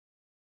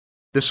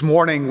This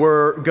morning,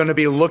 we're going to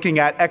be looking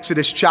at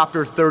Exodus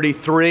chapter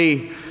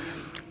 33,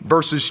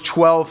 verses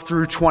 12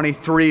 through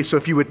 23. So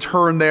if you would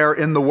turn there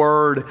in the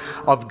Word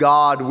of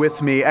God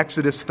with me,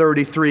 Exodus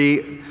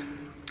 33,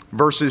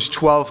 verses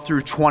 12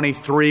 through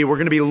 23. We're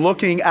going to be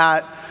looking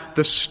at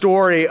the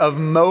story of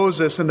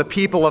Moses and the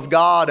people of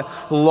God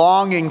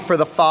longing for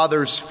the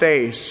Father's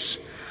face.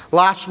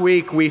 Last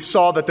week, we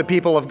saw that the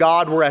people of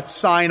God were at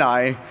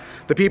Sinai.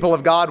 The people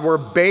of God were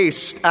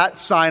based at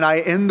Sinai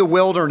in the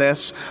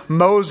wilderness.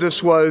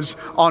 Moses was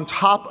on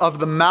top of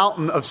the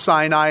mountain of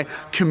Sinai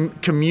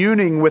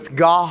communing with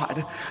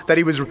God.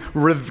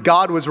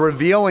 God was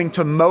revealing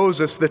to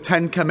Moses the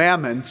Ten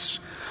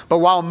Commandments. But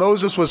while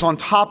Moses was on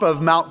top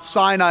of Mount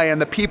Sinai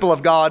and the people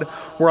of God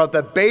were at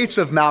the base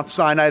of Mount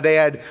Sinai, they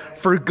had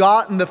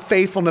forgotten the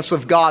faithfulness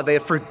of God. They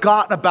had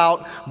forgotten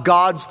about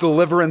God's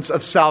deliverance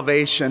of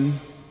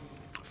salvation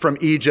from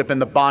Egypt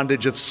and the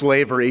bondage of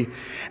slavery.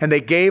 And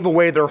they gave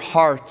away their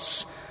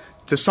hearts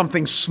to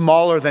something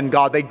smaller than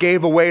God. They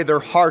gave away their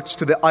hearts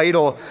to the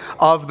idol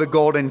of the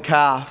golden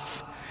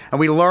calf.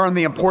 And we learned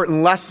the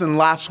important lesson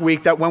last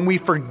week that when we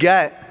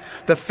forget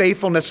the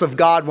faithfulness of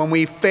God, when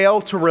we fail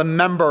to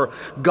remember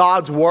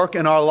God's work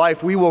in our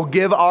life, we will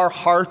give our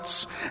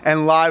hearts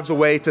and lives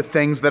away to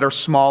things that are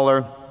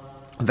smaller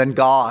than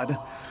God.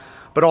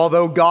 But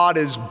although God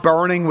is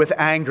burning with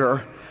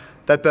anger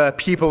that the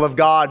people of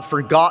God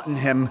forgotten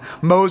him,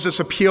 Moses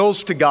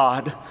appeals to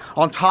God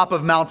on top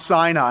of Mount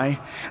Sinai,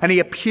 and he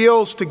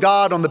appeals to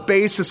God on the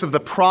basis of the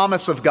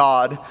promise of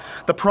God,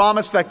 the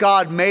promise that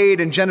God made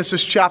in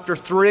Genesis chapter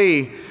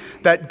 3,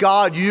 that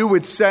God, you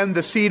would send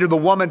the seed of the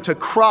woman to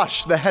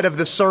crush the head of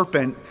the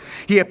serpent.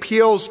 He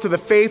appeals to the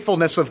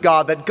faithfulness of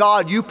God, that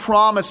God, you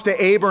promised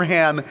to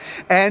Abraham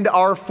and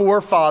our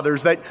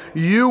forefathers that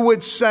you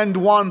would send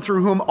one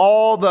through whom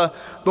all the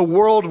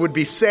world would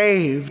be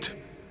saved,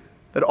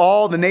 that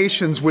all the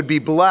nations would be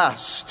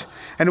blessed.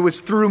 And it was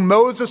through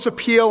Moses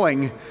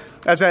appealing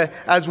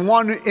as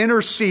one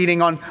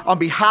interceding on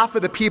behalf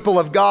of the people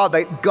of God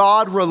that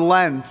God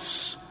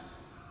relents.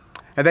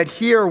 And that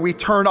here we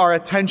turn our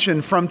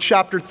attention from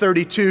chapter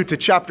 32 to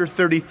chapter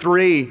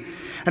 33.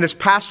 And as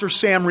Pastor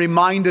Sam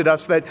reminded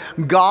us, that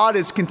God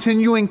is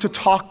continuing to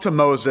talk to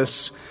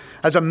Moses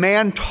as a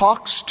man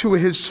talks to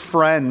his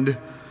friend.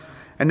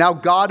 And now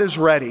God is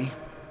ready.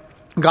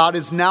 God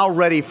is now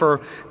ready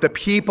for the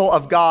people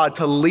of God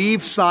to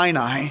leave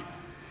Sinai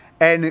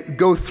and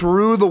go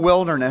through the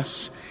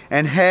wilderness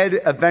and head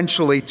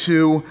eventually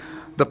to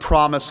the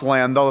promised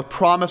land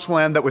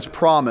that was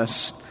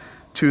promised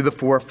to the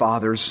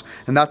forefathers.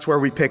 And that's where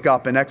we pick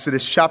up in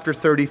Exodus chapter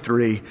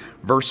 33,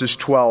 verses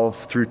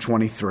 12 through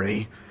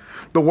 23.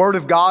 The word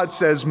of God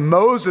says,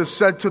 Moses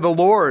said to the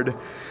Lord,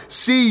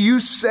 "See,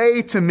 you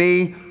say to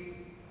me,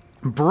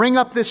 bring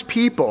up this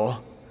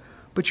people,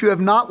 but you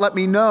have not let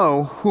me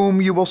know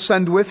whom you will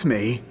send with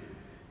me.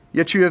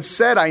 Yet you have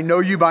said, I know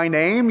you by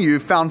name. You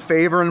have found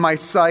favor in my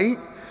sight.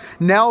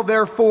 Now,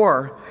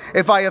 therefore,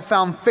 if I have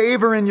found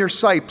favor in your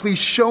sight, please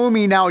show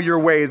me now your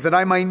ways, that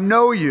I might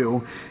know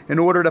you in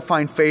order to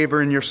find favor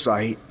in your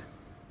sight.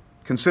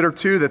 Consider,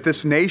 too, that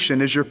this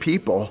nation is your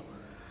people."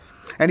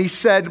 And he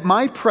said,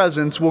 "My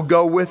presence will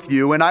go with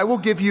you, and I will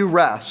give you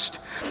rest."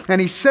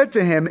 And he said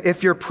to him,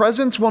 "If your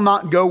presence will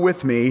not go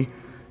with me,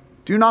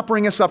 do not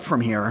bring us up from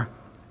here.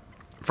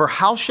 For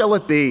how shall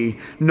it be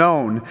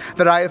known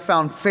that I have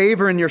found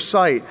favor in your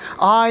sight,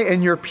 I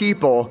and your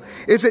people?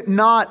 Is it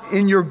not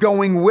in your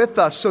going with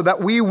us, so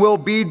that we will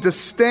be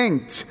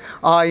distinct,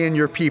 I and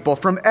your people,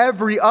 from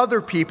every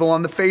other people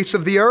on the face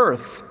of the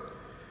earth?"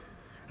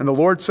 And the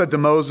Lord said to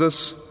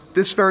Moses,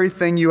 "This very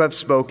thing you have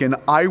spoken,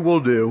 I will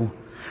do,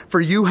 for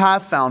you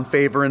have found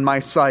favor in my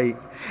sight,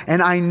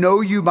 and I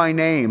know you by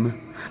name."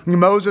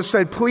 And Moses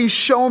said, "Please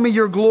show me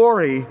your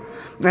glory."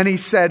 And he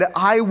said,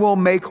 "I will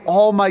make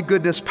all my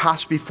goodness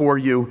pass before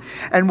you,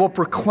 and will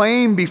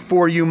proclaim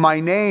before you my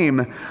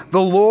name,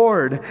 the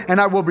Lord. And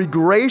I will be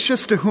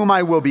gracious to whom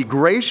I will be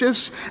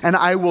gracious, and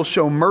I will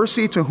show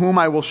mercy to whom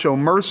I will show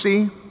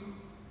mercy.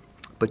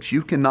 But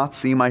you cannot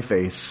see my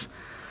face,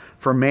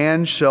 for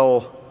man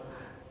shall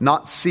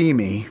not see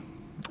me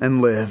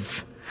and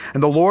live."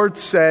 And the Lord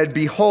said,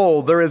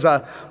 "Behold, there is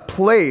a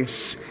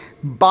place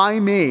by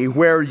me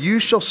where you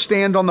shall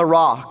stand on the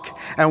rock.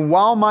 And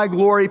while my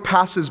glory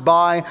passes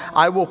by,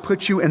 I will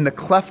put you in the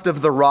cleft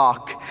of the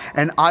rock,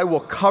 and I will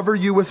cover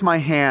you with my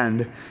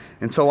hand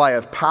until I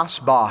have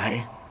passed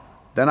by.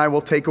 Then I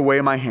will take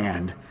away my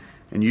hand,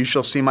 and you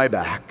shall see my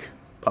back,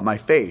 but my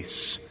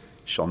face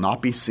shall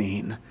not be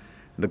seen.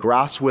 The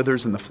grass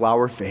withers and the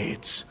flower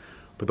fades,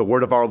 but the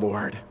word of our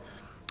Lord,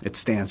 it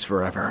stands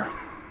forever."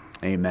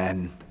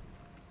 Amen.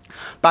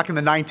 Back in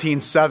the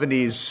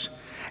 1970s,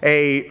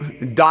 a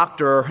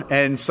doctor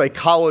and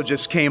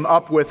psychologist came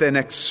up with an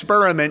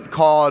experiment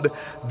called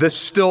the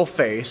still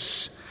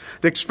face.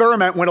 The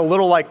experiment went a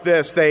little like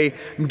this. They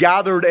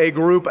gathered a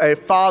group of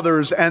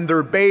fathers and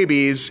their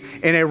babies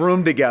in a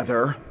room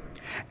together.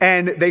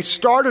 And they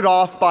started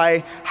off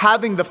by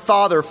having the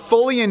father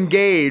fully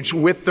engage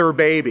with their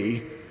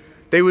baby.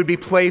 They would be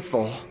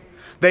playful.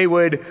 They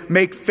would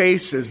make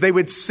faces. They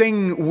would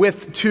sing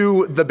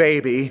to the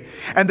baby,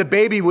 and the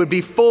baby would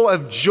be full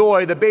of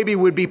joy. The baby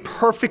would be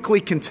perfectly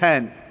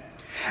content.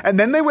 And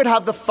then they would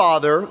have the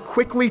father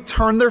quickly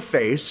turn their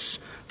face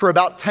for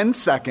about 10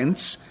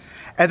 seconds.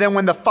 And then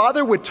when the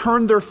father would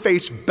turn their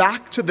face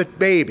back to the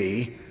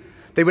baby,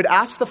 they would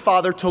ask the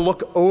father to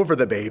look over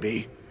the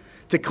baby,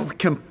 to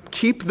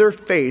keep their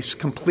face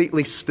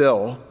completely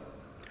still.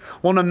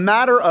 Well, in a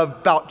matter of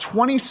about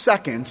 20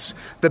 seconds,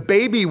 the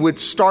baby would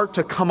start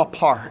to come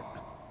apart.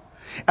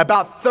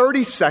 About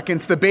 30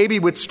 seconds, the baby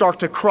would start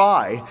to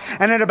cry.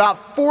 And in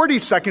about 40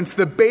 seconds,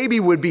 the baby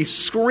would be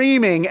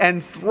screaming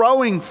and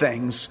throwing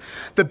things.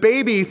 The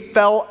baby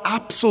fell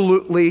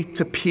absolutely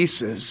to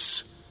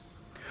pieces.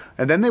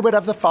 And then they would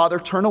have the father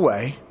turn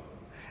away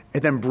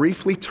and then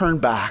briefly turn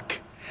back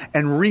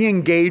and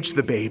re-engage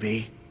the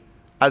baby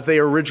as they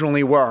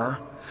originally were.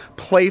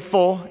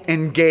 Playful,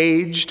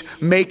 engaged,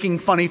 making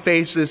funny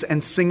faces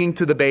and singing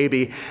to the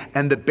baby.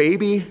 And the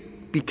baby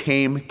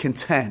became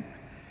content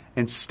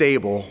and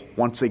stable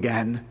once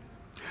again.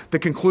 The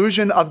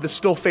conclusion of the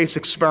still face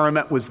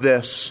experiment was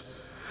this: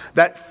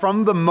 that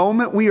from the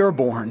moment we are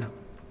born,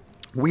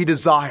 we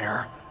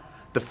desire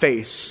the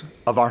face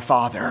of our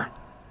Father.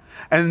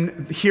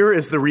 And here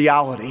is the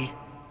reality.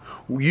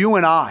 You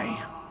and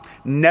I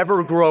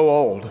never grow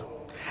old,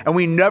 and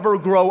we never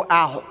grow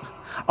out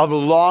of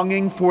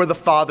longing for the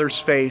Father's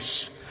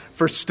face,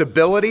 for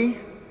stability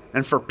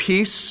and for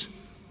peace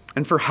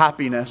and for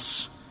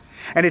happiness.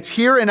 And it's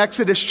here in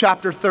Exodus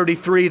chapter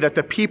 33 that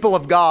the people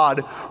of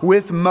God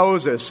with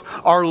Moses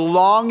are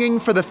longing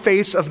for the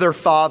face of their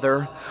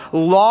Father,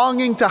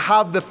 longing to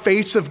have the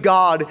face of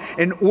God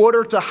in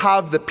order to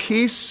have the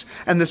peace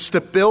and the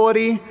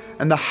stability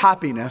and the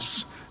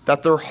happiness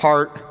that their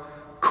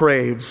heart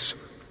craves.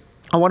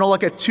 I want to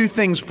look at two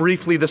things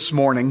briefly this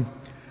morning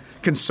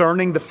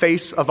concerning the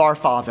face of our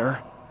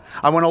Father.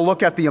 I want to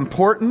look at the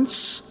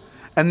importance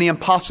and the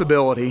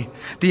impossibility.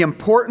 The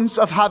importance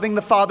of having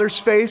the Father's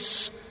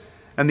face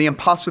and the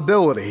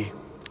impossibility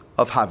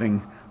of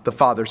having the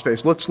Father's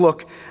face. Let's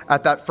look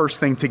at that first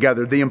thing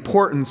together, the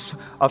importance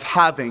of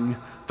having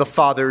the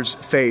Father's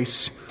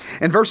face.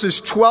 In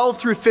verses 12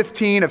 through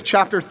 15 of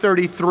chapter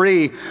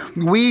 33,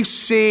 we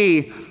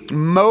see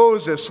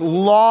Moses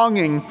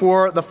longing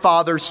for the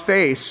Father's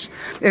face.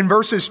 In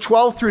verses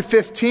 12 through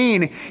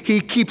 15,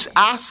 he keeps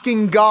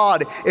asking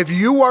God, if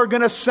you are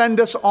going to send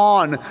us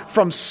on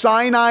from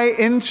Sinai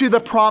into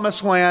the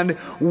promised land,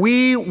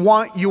 we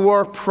want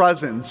your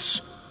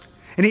presence.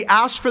 And he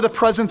asked for the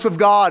presence of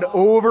God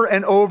over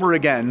and over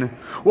again.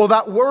 Well,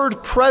 that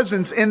word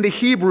presence in the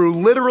Hebrew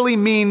literally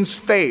means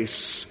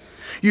face.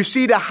 You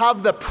see, to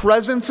have the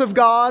presence of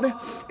God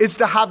is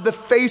to have the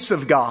face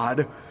of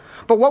God.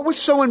 But what was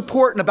so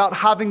important about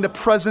having the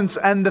presence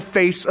and the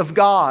face of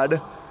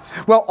God?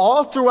 Well,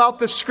 all throughout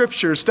the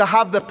scriptures, to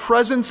have the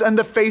presence and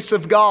the face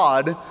of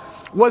God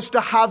was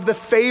to have the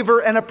favor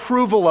and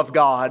approval of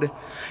God.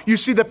 You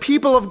see, the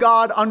people of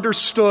God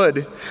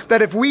understood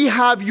that if we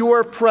have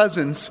your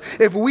presence,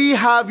 if we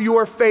have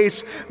your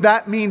face,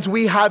 that means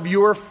we have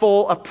your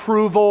full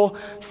approval,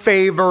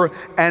 favor,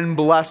 and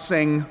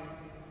blessing.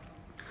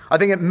 I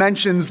think it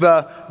mentions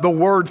the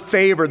word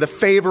favor, the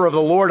favor of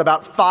the Lord,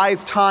 about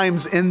 5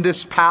 times in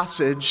this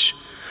passage.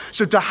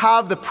 So to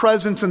have the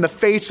presence and the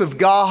face of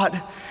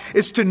God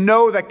is to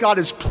know that God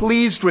is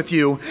pleased with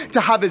you,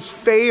 to have his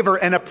favor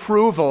and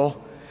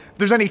approval. If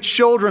there's any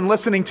children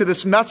listening to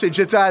this message,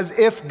 it's as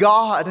if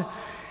God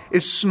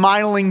is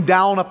smiling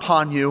down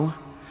upon you.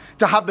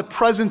 To have the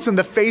presence and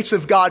the face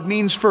of God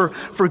means for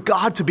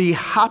God to be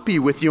happy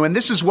with you. And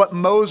this is what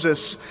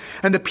Moses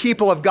and the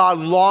people of God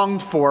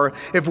longed for.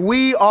 If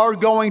we are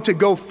going to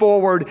go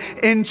forward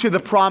into the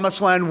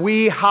promised land,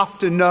 we have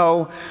to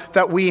know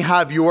that we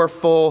have your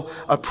full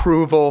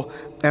approval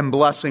and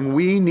blessing.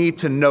 We need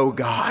to know,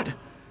 God,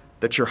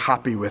 that you're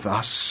happy with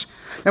us.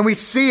 And we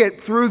see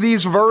it through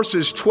these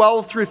verses,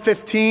 12 through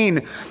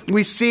 15.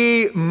 We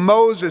see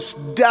Moses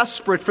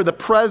desperate for the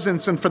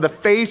presence and for the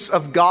face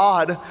of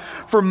God,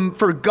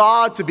 for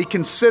God to be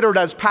considered,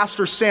 as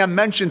Pastor Sam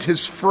mentioned,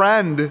 his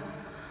friend.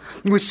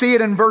 We see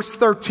it in verse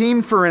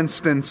 13, for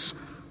instance.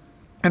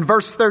 In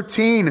verse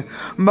 13,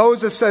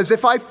 Moses says,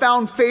 "If I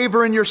found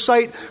favor in your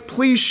sight,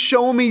 please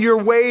show me your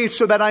ways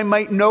so that I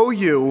might know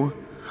you."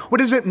 What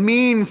does it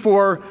mean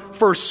for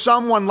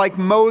someone like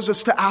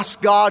Moses to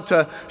ask God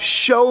to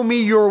show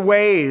me your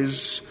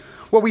ways?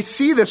 Well, we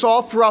see this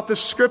all throughout the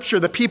scripture,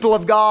 the people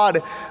of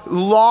God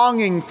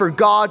longing for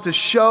God to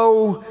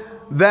show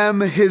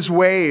them his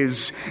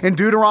ways. In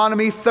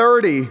Deuteronomy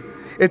 30,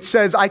 it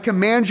says, "I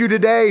command you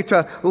today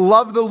to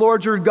love the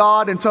Lord your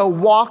God and to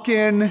walk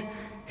in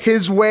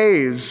his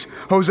ways."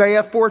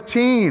 Hosea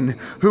 14,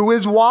 "Who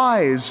is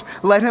wise?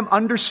 Let him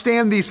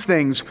understand these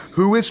things.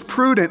 Who is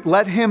prudent?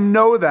 Let him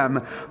know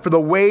them. For the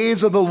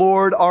ways of the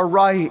Lord are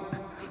right."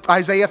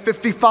 Isaiah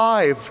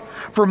 55,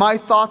 "For my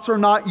thoughts are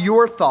not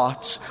your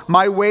thoughts.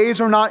 My ways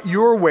are not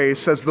your ways,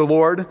 says the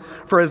Lord.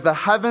 For as the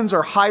heavens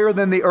are higher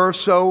than the earth,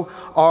 so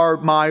are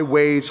my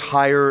ways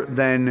higher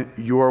than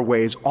your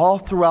ways." All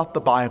throughout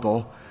the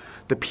Bible,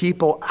 the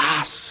people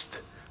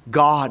asked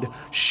God,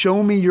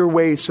 show me your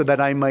ways so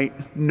that I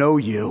might know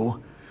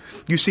you.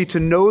 You see, to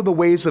know the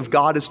ways of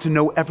God is to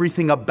know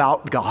everything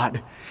about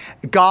God.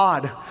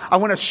 God, I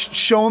want to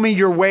show me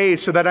your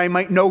ways so that I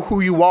might know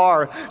who you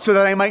are, so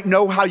that I might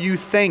know how you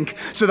think,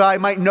 so that I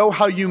might know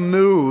how you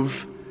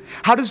move.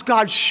 How does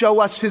God show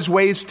us his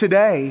ways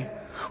today?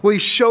 Well, he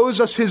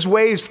shows us his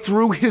ways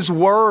through his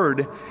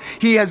word.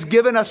 He has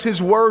given us his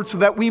word so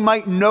that we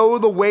might know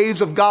the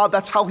ways of God.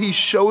 That's how he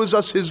shows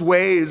us his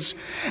ways.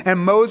 And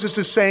Moses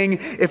is saying,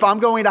 if I'm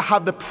going to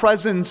have the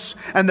presence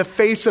and the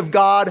face of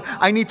God,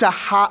 I need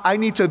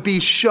to be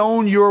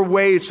shown your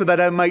ways so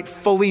that I might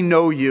fully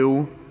know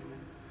you.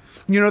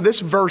 You know, this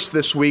verse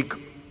this week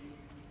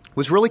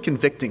was really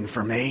convicting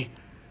for me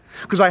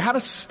because I had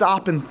to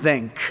stop and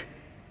think,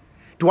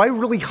 do I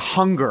really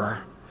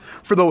hunger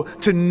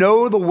to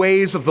know the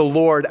ways of the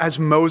Lord as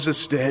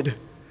Moses did?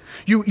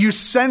 You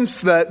sense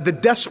the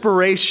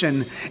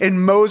desperation in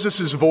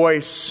Moses'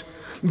 voice.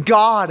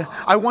 God,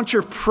 I want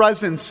your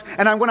presence,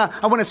 and I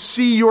want to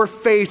see your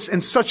face in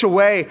such a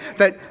way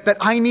that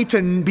I need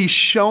to be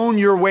shown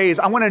your ways.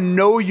 I want to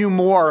know you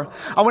more.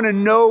 I want to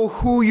know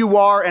who you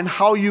are and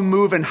how you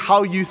move and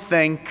how you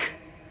think.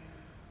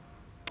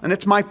 And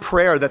it's my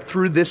prayer that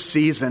through this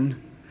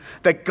season,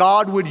 that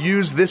God would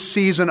use this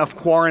season of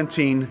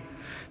quarantine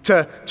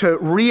to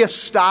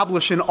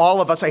reestablish in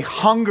all of us a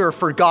hunger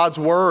for God's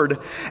word,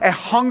 a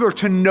hunger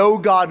to know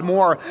God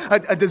more,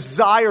 a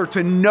desire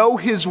to know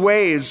his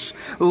ways,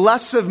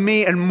 less of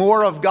me and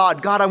more of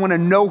God. God, I want to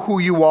know who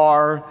you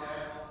are,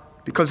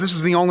 because this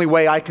is the only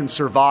way I can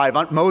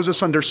survive.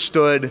 Moses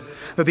understood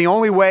that the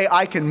only way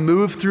I can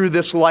move through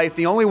this life,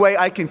 the only way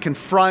I can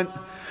confront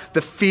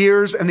the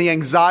fears and the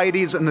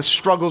anxieties and the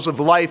struggles of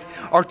life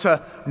are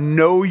to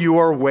know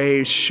your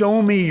ways.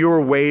 Show me your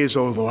ways,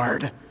 O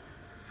Lord.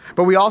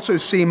 But we also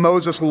see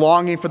Moses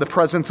longing for the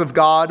presence of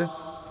God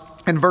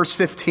in verse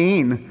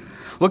 15.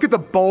 Look at the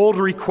bold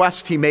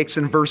request he makes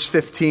in verse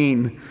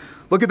 15.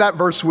 Look at that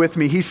verse with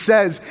me. He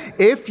says,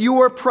 if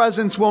your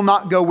presence will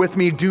not go with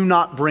me, do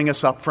not bring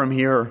us up from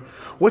here.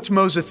 What's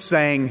Moses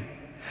saying?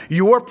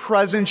 Your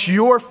presence,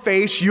 your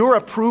face, your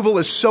approval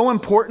is so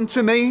important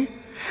to me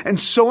and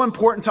so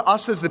important to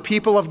us as the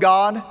people of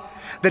God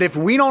that if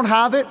we don't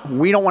have it,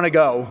 we don't want to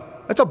go.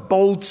 That's a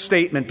bold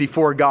statement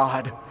before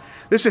God.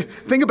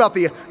 Think about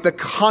the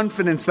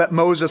confidence that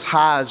Moses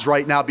has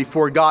right now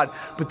before God.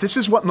 But this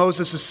is what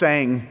Moses is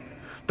saying.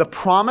 The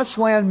promised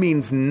land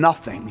means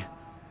nothing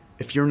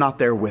if you're not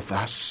there with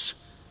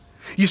us.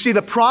 You see,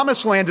 the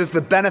promised land is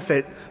the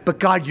benefit, but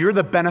God, you're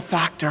the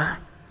benefactor.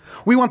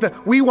 We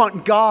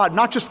want God,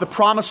 not just the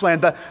promised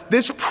land.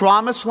 This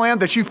promised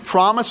land that you've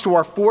promised to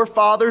our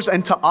forefathers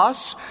and to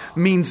us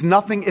means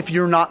nothing if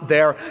you're not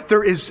there.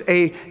 There is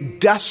a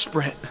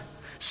desperate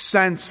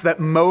sense that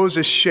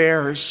Moses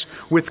shares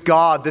with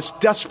God, this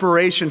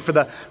desperation for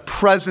the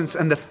presence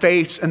and the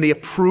face and the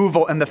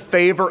approval and the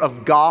favor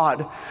of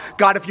God.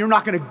 God, if you're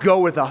not going to go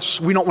with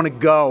us, we don't want to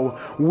go.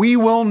 We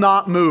will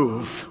not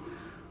move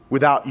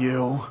without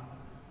you.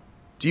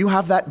 Do you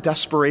have that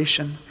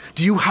desperation?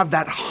 Do you have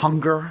that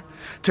hunger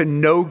to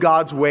know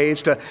God's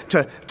ways,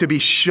 to be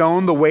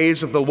shown the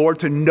ways of the Lord,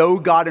 to know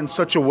God in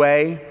such a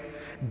way,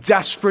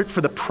 desperate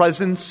for the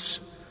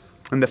presence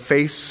and the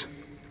face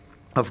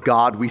of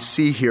God? We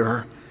see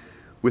here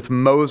with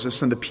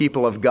Moses and the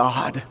people of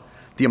God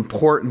the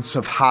importance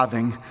of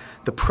having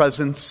the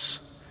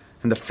presence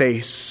and the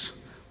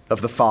face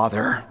of the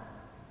Father.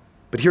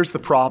 But here's the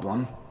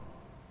problem,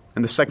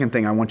 and the second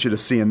thing I want you to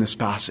see in this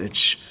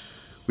passage.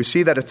 We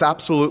see that it's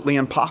absolutely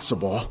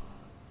impossible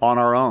on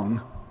our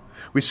own.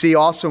 We see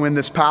also in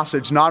this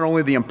passage not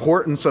only the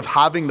importance of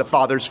having the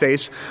Father's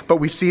face, but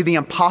we see the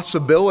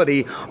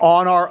impossibility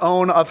on our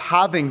own of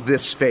having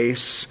this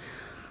face.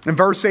 In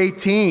verse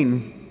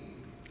 18,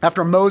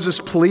 after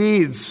Moses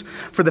pleads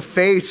for the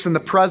face and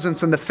the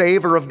presence and the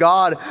favor of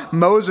God,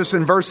 Moses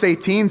in verse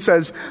 18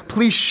 says,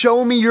 please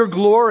show me your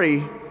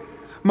glory.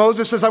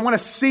 Moses says, I want to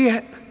see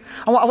it.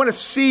 I want to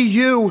see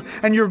you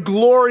and your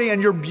glory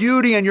and your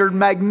beauty and your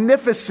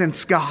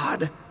magnificence,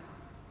 God.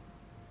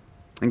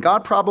 And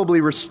God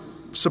probably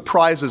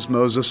surprises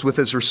Moses with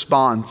his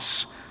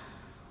response.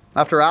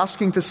 After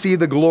asking to see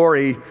the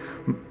glory,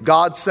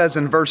 God says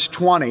in verse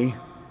 20,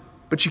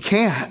 but you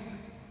can't.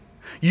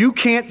 You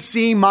can't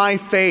see my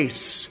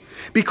face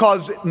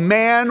because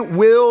man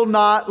will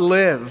not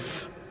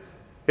live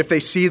if they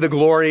see the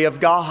glory of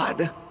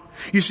God.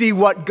 You see,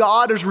 what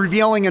God is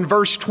revealing in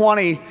verse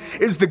 20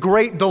 is the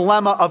great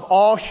dilemma of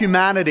all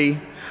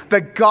humanity,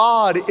 that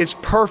God is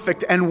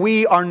perfect and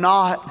we are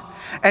not.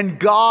 And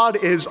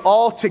God is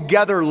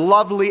altogether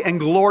lovely and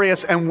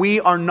glorious, and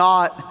we are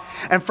not.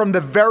 And from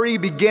the very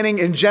beginning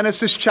in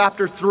Genesis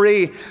chapter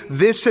 3,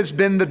 this has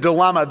been the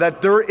dilemma,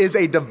 that there is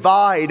a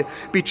divide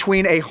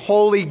between a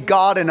holy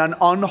God and an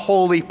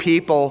unholy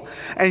people.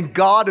 And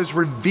God is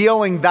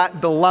revealing that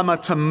dilemma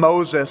to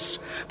Moses,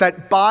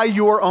 that by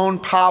your own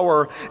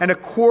power and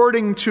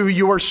according to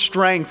your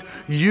strength,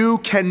 you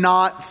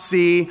cannot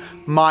see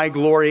my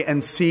glory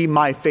and see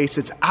my face.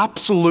 It's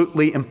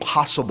absolutely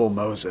impossible,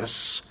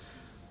 Moses.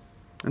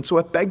 And so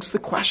it begs the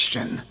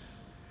question,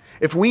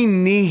 if we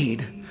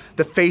need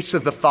the face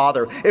of the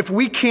Father, if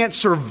we can't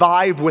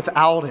survive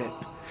without it,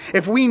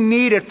 if we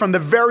need it from the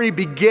very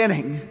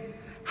beginning,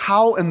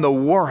 how in the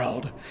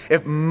world,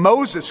 if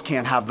Moses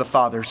can't have the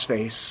Father's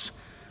face,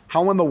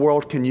 how in the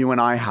world can you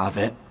and I have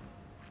it?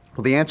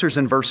 Well, the answer is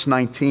in verse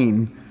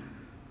 19.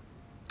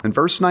 In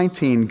verse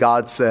 19,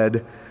 God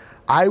said,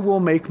 I will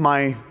make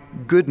my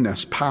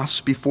goodness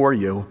pass before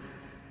you,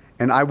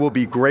 and I will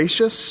be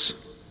gracious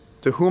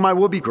to whom I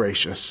will be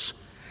gracious,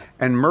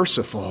 and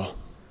merciful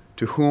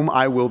to whom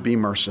I will be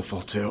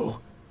merciful to.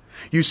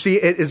 You see,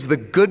 it is the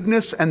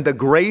goodness and the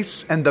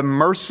grace and the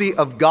mercy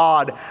of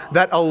God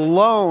that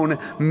alone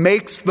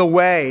makes the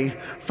way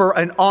for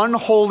an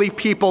unholy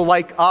people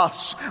like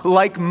us,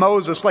 like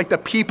Moses, like the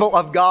people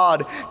of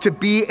God, to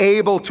be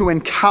able to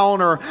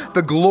encounter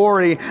the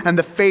glory and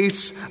the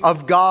face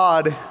of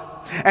God.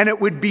 And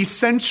it would be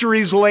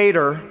centuries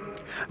later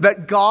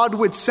that God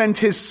would send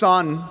his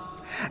Son,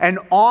 and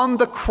on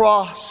the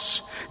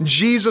cross,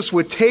 Jesus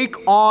would take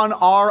on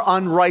our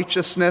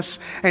unrighteousness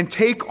and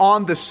take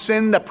on the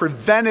sin that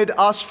prevented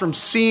us from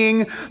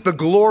seeing the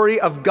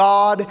glory of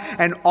God.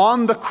 And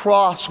on the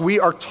cross, we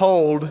are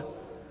told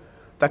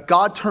that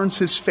God turns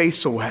his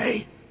face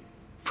away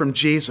from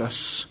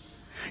Jesus.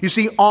 You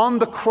see, on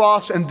the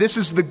cross, and this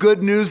is the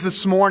good news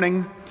this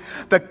morning,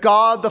 that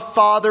God the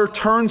Father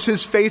turns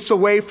his face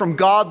away from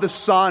God the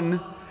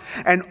Son.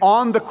 And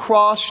on the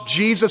cross,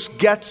 Jesus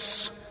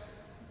gets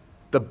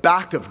the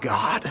back of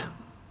God,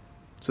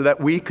 so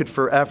that we could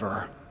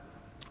forever,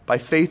 by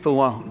faith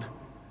alone,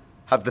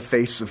 have the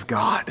face of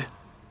God.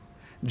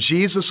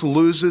 Jesus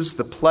loses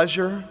the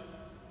pleasure,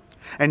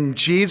 and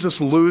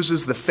Jesus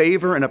loses the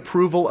favor and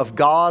approval of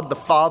God the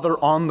Father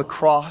on the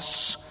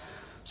cross,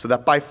 so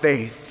that by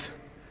faith,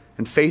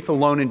 and faith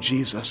alone in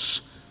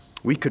Jesus,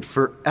 we could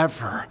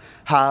forever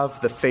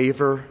have the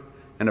favor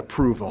and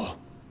approval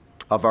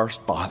of our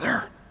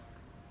Father.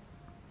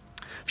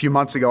 A few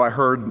months ago, I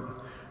heard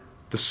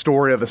the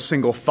story of a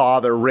single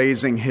father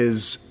raising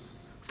his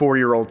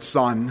 4-year-old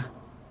son.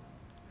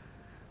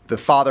 The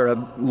father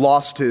had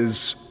lost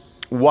his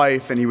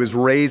wife and he was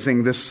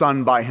raising this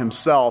son by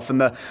himself. And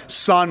the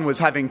son was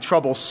having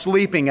trouble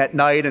sleeping at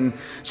night. And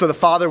so the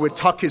father would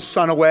tuck his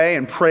son away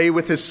and pray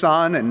with his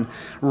son and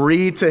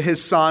read to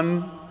his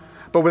son.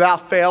 But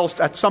without fail,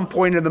 at some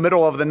point in the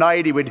middle of the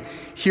night, he would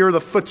hear the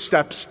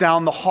footsteps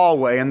down the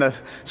hallway, and the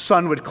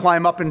son would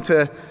climb up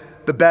into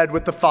the bed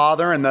with the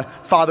father, and the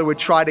father would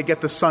try to get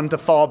the son to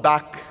fall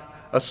back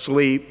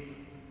asleep.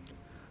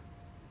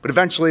 But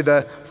eventually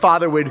the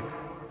father would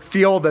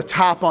feel the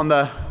tap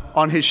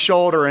on his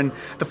shoulder, and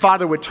the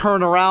father would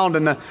turn around,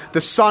 and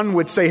the son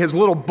would say, his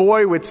little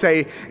boy would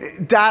say,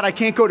 Dad, I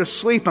can't go to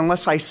sleep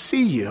unless I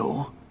see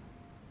you.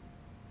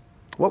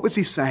 What was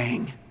he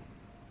saying?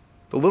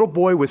 The little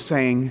boy was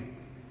saying,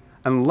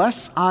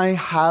 unless I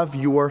have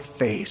your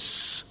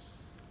face,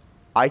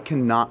 I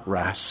cannot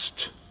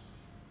rest.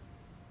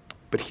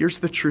 But here's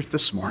the truth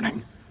this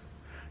morning.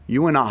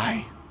 You and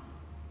I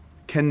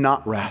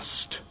cannot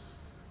rest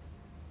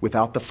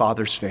without the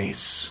Father's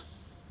face.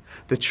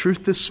 The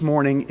truth this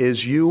morning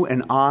is you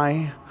and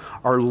I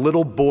are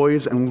little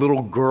boys and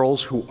little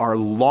girls who are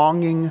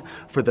longing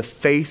for the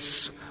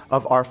face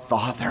of our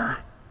Father.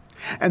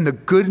 And the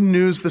good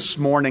news this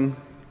morning,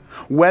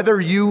 whether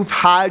you've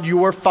had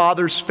your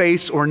Father's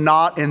face or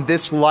not in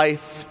this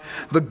life,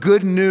 the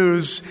good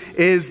news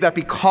is that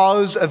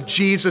because of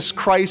Jesus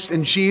Christ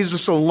and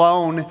Jesus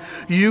alone,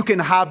 you can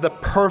have the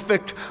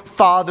perfect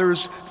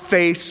Father's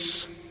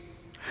face,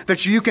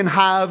 that you can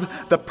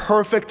have the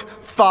perfect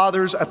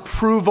Father's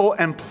approval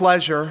and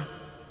pleasure,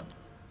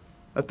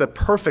 that the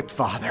perfect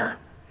Father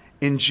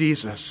in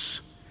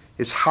Jesus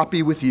is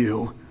happy with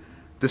you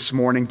this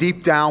morning.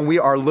 Deep down, we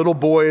are little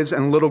boys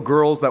and little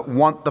girls that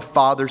want the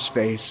Father's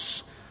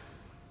face.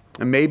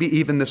 And maybe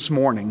even this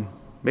morning,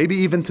 maybe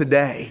even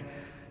today,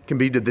 can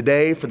be the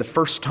day for the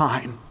first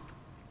time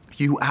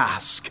you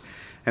ask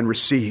and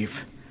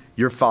receive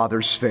your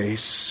Father's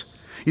face.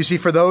 You see,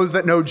 for those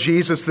that know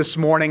Jesus this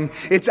morning,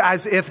 it's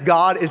as if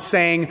God is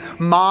saying,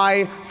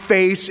 my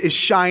face is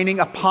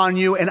shining upon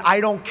you, and I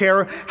don't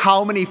care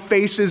how many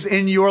faces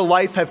in your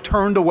life have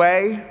turned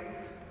away,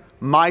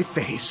 my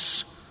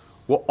face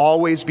will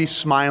always be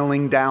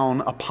smiling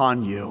down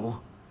upon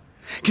you.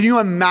 Can you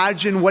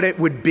imagine what it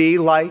would be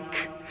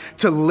like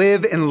to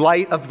live in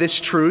light of this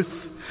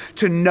truth?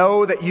 To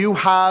know that you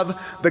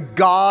have the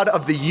God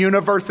of the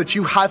universe, that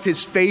you have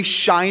his face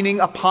shining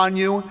upon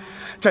you.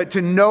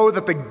 To know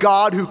that the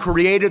God who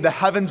created the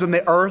heavens and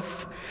the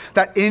earth,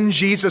 that in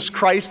Jesus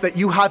Christ, that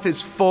you have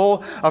his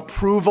full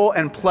approval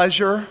and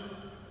pleasure.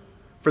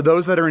 For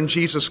those that are in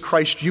Jesus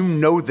Christ, you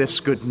know this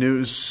good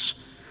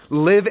news.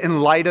 Live in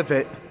light of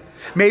it.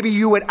 Maybe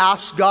you would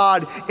ask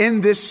God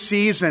in this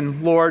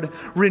season, Lord,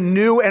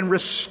 renew and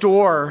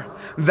restore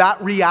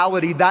that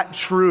reality, that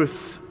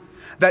truth,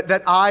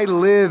 that I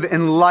live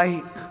in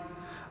light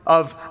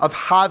of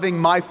having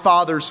my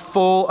Father's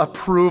full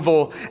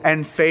approval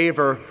and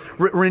favor.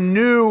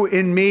 Renew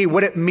in me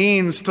what it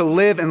means to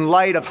live in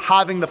light of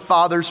having the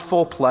Father's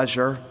full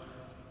pleasure.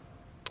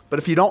 But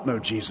if you don't know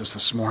Jesus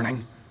this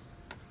morning,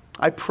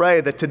 I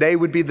pray that today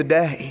would be the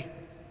day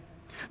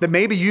that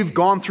maybe you've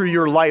gone through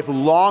your life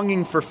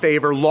longing for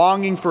favor,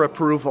 longing for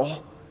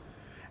approval.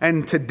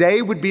 And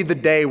today would be the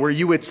day where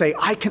you would say,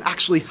 I can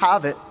actually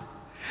have it.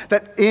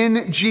 That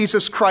in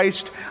Jesus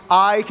Christ,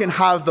 I can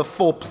have the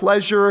full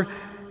pleasure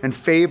and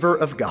favor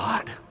of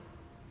God.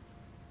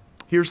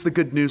 Here's the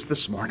good news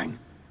this morning.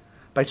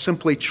 By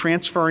simply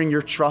transferring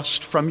your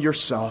trust from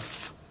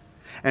yourself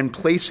and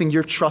placing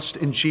your trust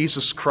in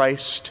Jesus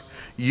Christ,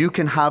 you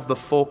can have the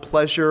full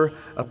pleasure,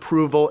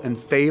 approval, and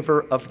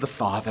favor of the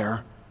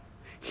Father.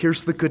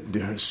 Here's the good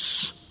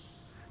news,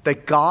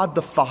 that God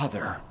the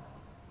Father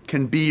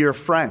can be your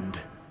friend.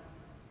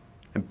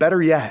 And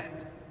better yet,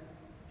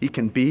 he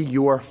can be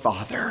your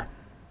Father.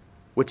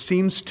 What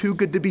seems too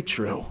good to be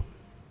true,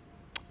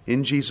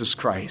 in Jesus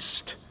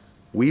Christ,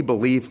 we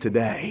believe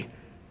today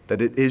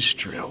that it is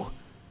true.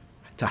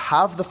 To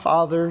have the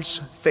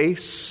Father's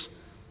face,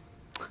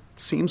 it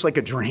seems like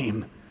a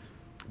dream.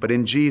 But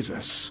in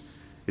Jesus,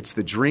 it's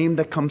the dream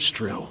that comes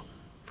true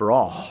for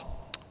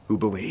all who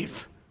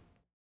believe.